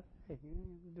 But he said, hey,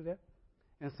 you do that.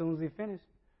 And as soon as he finished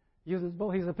using his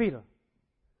boat, he said, Peter,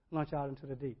 launch out into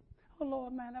the deep. Oh,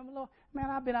 Lord, man,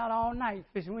 I've been out all night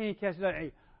fishing. We ain't catching that.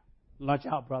 Hey, launch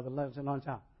out, brother. Launch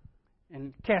out.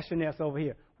 And cast your nets over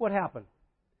here. What happened?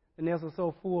 The nets were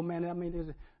so full, man.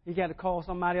 You got to call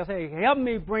somebody else. Hey, help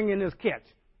me bring in this catch.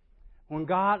 When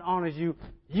God honors you,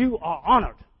 you are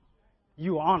honored.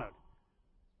 You are honored.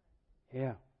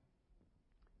 Yeah.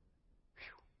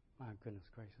 Whew. My goodness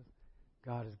gracious.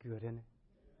 God is good, isn't he?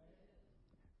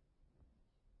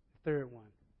 The third one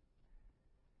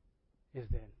is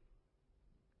that,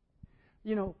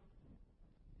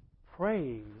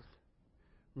 praise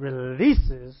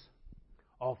releases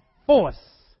a force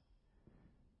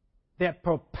that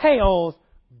propels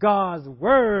God's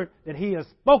word that he has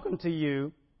spoken to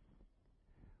you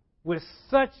with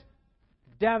such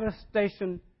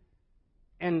devastation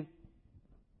and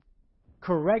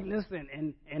correctness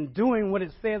and doing what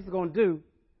it says it's going to do,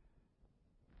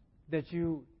 that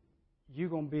you're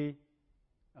going to be,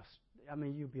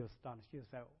 you'll be astonished. You'll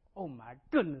say, oh my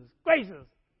goodness gracious,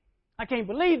 I can't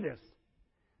believe this.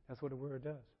 That's what the word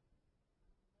does.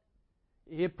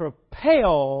 It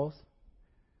propels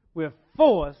with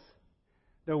force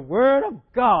the word of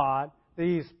God that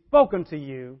he's spoken to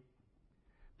you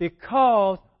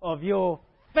because of your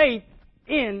faith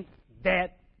in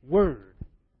that word.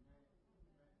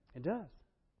 It does.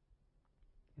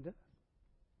 It does.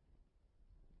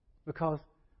 Because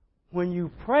when you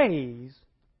praise,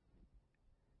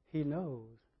 he knows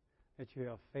that you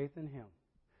have faith in him.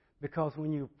 Because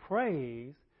when you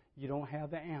praise, you don't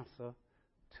have the answer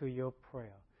to your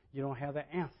prayer. You don't have the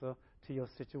answer to your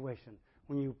situation.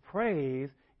 When you praise,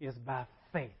 it's by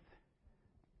faith.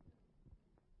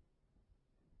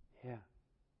 Yeah.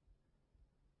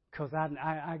 Because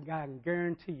I can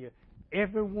guarantee you,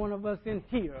 every one of us in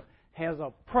here has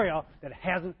a prayer that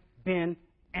hasn't been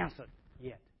answered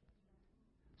yet.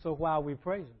 So while we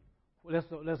praise him,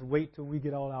 let's wait till we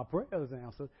get all our prayers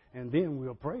answered, and then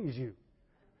we'll praise you.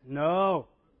 No.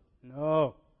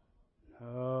 2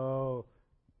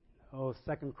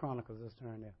 Chronicles, let's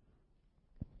turn there.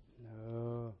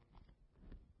 No.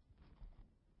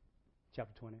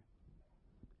 Chapter 20.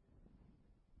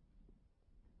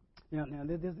 Now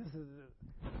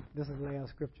this is last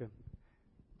scripture.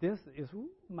 This is,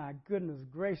 my goodness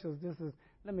gracious,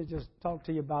 let me just talk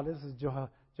to you about this. This is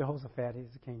Jehoshaphat.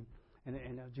 He's the king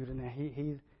and Judah. Now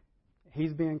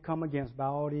he's being come against by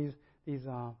all these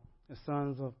the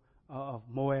sons of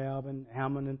Moab and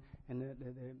Ammon and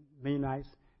the Meunites,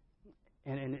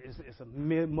 and it's a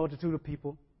multitude of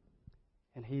people.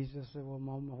 And he's just said, well,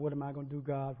 Mama, what am I going to do,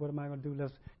 God? What am I going to do?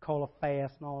 Let's call a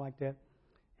fast and all like that.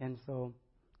 And so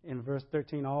in verse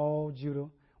 13, all Judah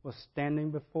was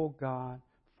standing before God,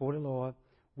 before the Lord,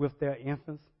 with their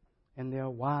infants and their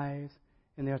wives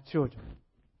and their children.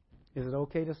 Is it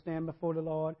okay to stand before the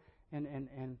Lord and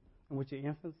with your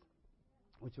infants,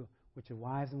 with your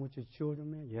wives and with your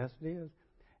children, man? Yes, it is.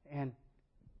 And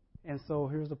so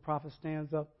here's the prophet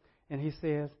stands up and he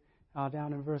says,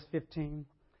 down in verse 15,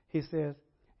 he said,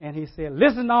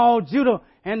 listen, all Judah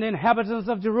and the inhabitants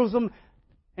of Jerusalem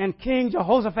and King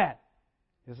Jehoshaphat.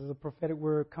 This is a prophetic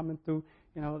word coming through,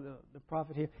 the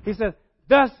prophet here. He says,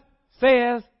 thus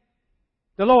says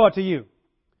the Lord to you,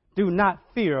 do not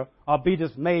fear or be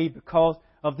dismayed because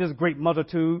of this great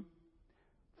multitude,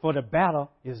 for the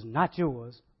battle is not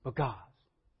yours, but God's.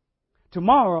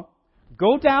 Tomorrow,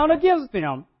 go down against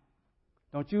them.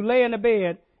 Don't you lay in the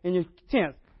bed in your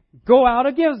tents. Go out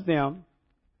against them.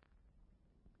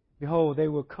 Behold, they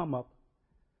will come up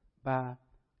by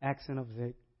Axen of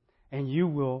Ziklag, and you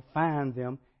will find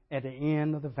them at the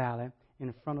end of the valley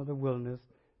in front of the wilderness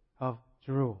of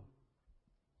Jeruel.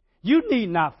 You need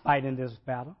not fight in this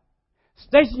battle.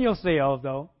 Station yourselves,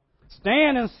 though.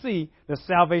 Stand and see the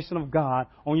salvation of God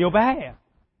on your behalf.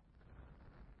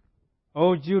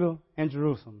 O Judah and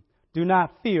Jerusalem, do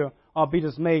not fear or be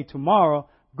dismayed. Tomorrow,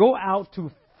 go out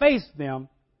to face them,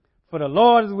 for the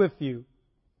Lord is with you.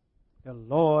 The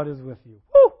Lord is with you.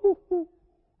 Woo, woo, woo.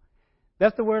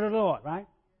 That's the word of the Lord, right?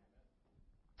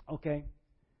 Okay.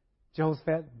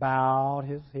 Jehoshaphat bowed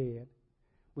his head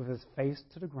with his face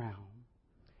to the ground.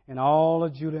 And all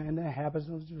of Judah and the inhabitants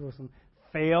of Jerusalem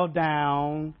fell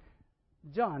down.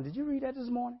 John, did you read that this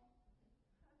morning?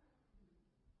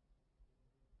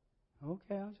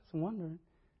 Okay, I was just wondering.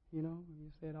 You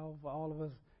said all of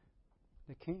us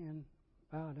that can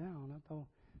bow down. I thought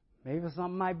maybe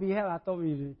something might be happening. I thought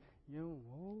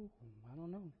I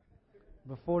don't know.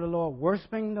 Before the Lord,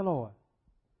 worshiping the Lord.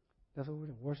 That's what we're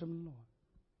doing, worshiping the Lord.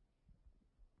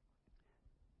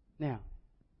 Now,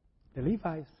 the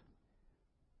Levites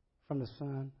from the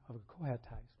son of the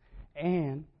Kohathites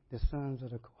and the sons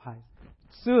of the Kohathites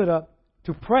stood up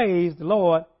to praise the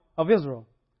Lord of Israel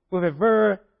with a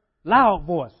very loud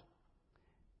voice.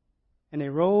 And they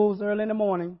rose early in the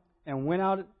morning and went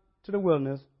out to the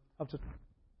wilderness of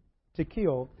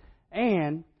Tekoa.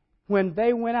 And when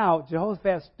they went out,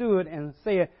 Jehoshaphat stood and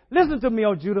said, listen to me,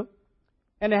 O Judah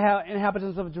and the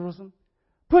inhabitants of Jerusalem.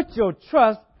 Put your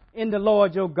trust in the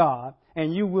Lord your God,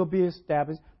 and you will be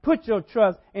established. Put your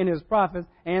trust in his prophets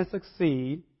and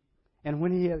succeed. And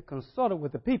when he had consulted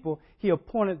with the people, he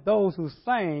appointed those who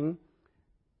sang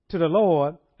to the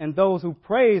Lord and those who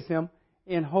praised him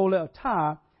in holy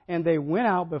attire. And they went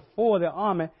out before the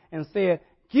army and said,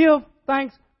 give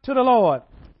thanks to the Lord,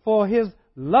 for his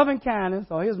loving kindness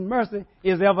or his mercy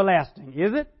is everlasting.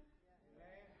 Is it?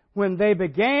 When they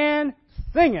began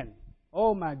singing,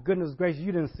 oh my goodness gracious,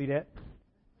 you didn't see that.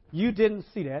 You didn't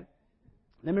see that.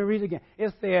 Let me read it again.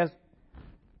 It says,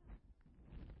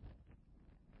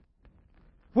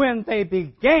 when they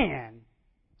began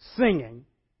singing,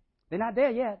 they're not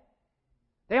there yet.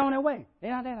 They're on their way.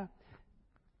 They're not there now.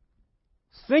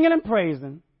 Singing and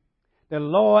praising, the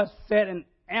Lord set in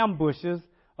ambushes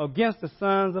against the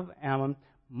sons of Ammon,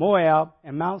 Moab,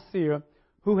 and Mount Seir,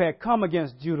 who had come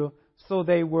against Judah, so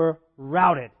they were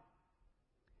routed.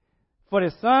 For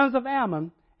the sons of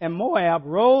Ammon and Moab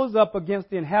rose up against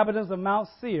the inhabitants of Mount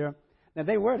Seir. Now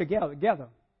they were together.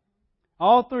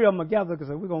 All three of them together because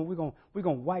we're going to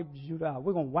wipe Judah out.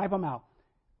 We're going to wipe them out.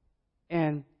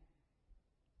 And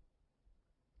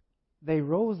they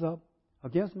rose up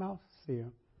against Mount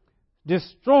Seir,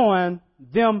 destroying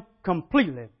them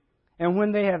completely. And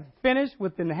when they had finished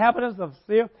with the inhabitants of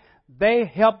Seir, they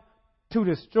helped to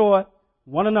destroy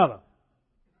one another.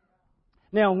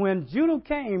 Now, when Judah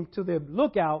came to the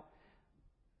lookout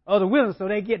of the wilderness, so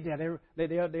they get there,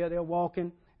 they're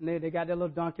walking, And they got their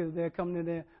little donkeys there coming in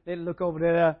there. They look over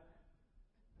there.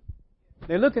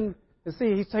 They're looking to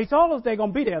see. He told us they're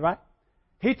going to be there, right?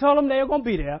 He told them they were going to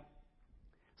be there.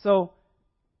 So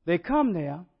they come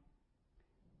there,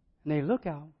 and they look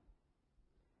out,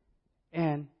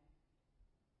 and,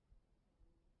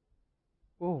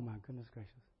 oh, my goodness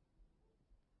gracious.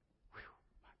 Whew,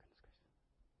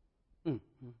 my goodness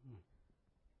gracious.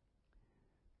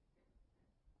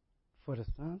 For the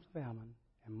sons of Ammon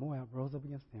and Moab rose up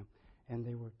against them, and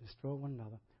they would destroy one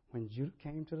another. When Judah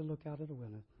came to the lookout of the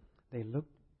wilderness, they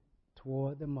looked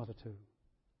toward the multitude,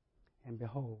 and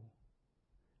behold,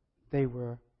 they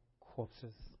were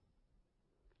corpses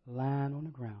lying on the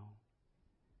ground.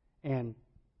 And,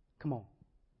 come on,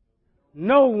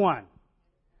 no one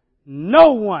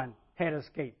had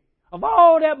escaped. Of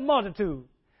all that multitude,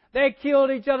 they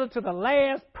killed each other to the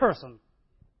last person.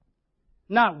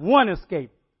 Not one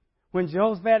escaped. When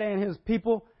Jehoshaphat and his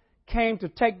people came to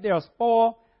take their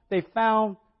spoil, they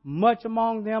found much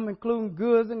among them, including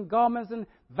goods and garments and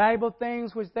valuable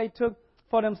things which they took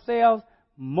for themselves,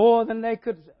 more than they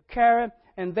could carry.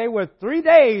 And they were 3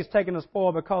 days taking the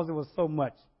spoil because it was so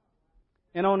much.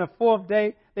 And on the fourth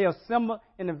day, they assembled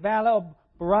in the valley of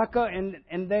Baraka, and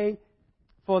they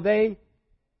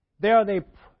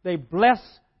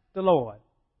blessed the Lord.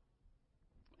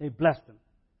 They blessed him.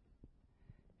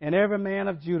 And every man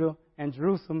of Judah and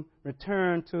Jerusalem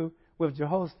returned with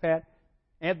Jehoshaphat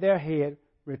at their head,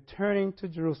 returning to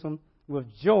Jerusalem with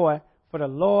joy, for the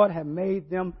Lord had made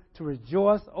them to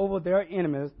rejoice over their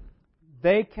enemies.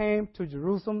 They came to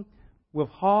Jerusalem with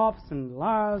harps and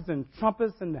lyres and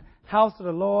trumpets in the house of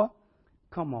the Lord.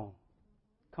 Come on.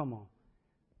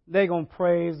 They're going to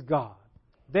praise God.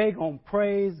 They're going to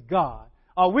praise God.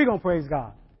 Are we going to praise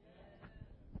God?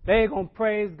 They're going to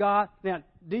praise God. Now,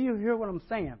 do you hear what I'm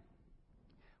saying?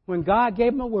 When God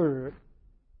gave them a word,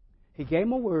 He gave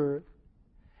them a word,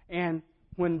 and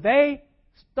when they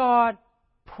start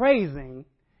praising,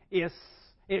 it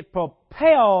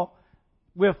propels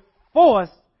with force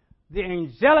the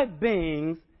angelic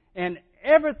beings and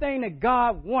everything that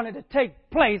God wanted to take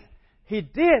place. He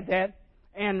did that,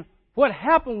 and what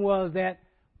happened was that,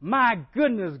 my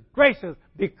goodness gracious,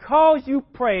 because you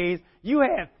praised, you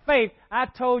had faith. I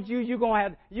told you you're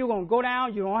going to go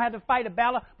down. You don't have to fight a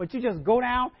battle, but you just go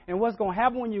down. And what's going to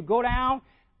happen when you go down?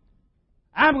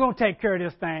 I'm going to take care of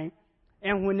this thing.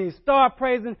 And when they start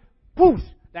praising, poof,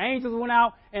 the angels went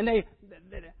out, and if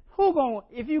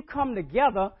you come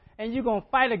together and you're going to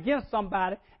fight against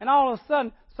somebody, and all of a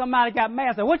sudden somebody got mad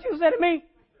and said, "What you said to me?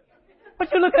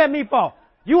 What you looking at me for?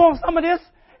 You want some of this?"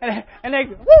 And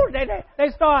they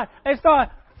start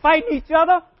fighting each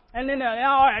other, and then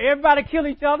everybody kill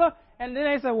each other, and then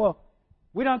they say, "Well,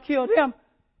 we done killed them.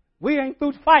 We ain't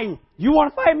through fighting. You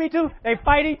want to fight me too?" They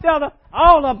fight each other,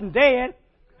 all of them dead,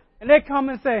 and they come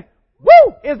and say,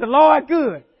 "Woo! Is the Lord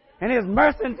good, and His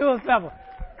mercy endures forever."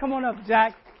 Come on up,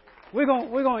 Jack. We're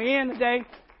gonna end today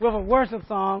with a worship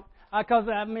song, because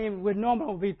we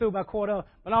normally would be through by 1:15,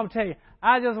 but I'm gonna tell you,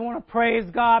 I just want to praise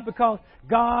God because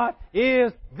God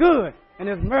is good and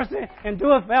His mercy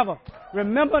endures forever.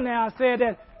 Remember now, I said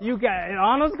that it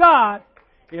honors God.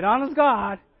 It honors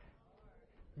God.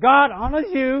 God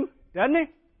honors you, doesn't He?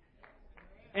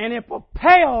 And it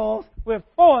propels with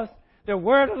force the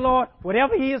word of the Lord,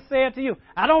 whatever He has said to you.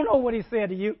 I don't know what He said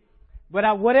to you,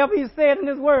 but whatever He said in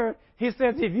His word, He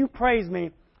says, if you praise Me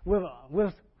with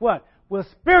what? With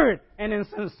spirit and in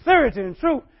sincerity and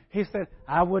truth, He said,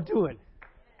 I will do it.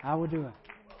 I will do it.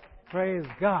 Praise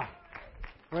God.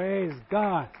 Praise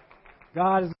God.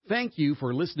 God is. Thank you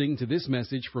for listening to this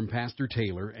message from Pastor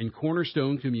Taylor and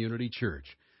Cornerstone Community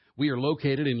Church. We are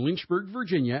located in Lynchburg,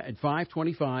 Virginia at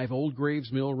 525 Old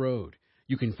Graves Mill Road.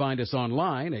 You can find us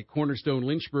online at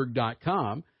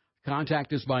cornerstonelynchburg.com.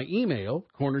 Contact us by email,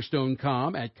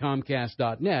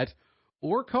 cornerstonecom@comcast.net,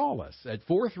 or call us at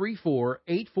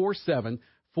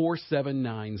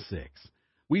 434-847-4796.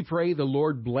 We pray the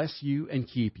Lord bless you and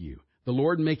keep you. The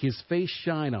Lord make His face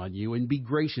shine on you and be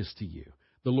gracious to you.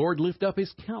 The Lord lift up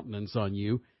His countenance on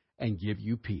you and give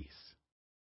you peace.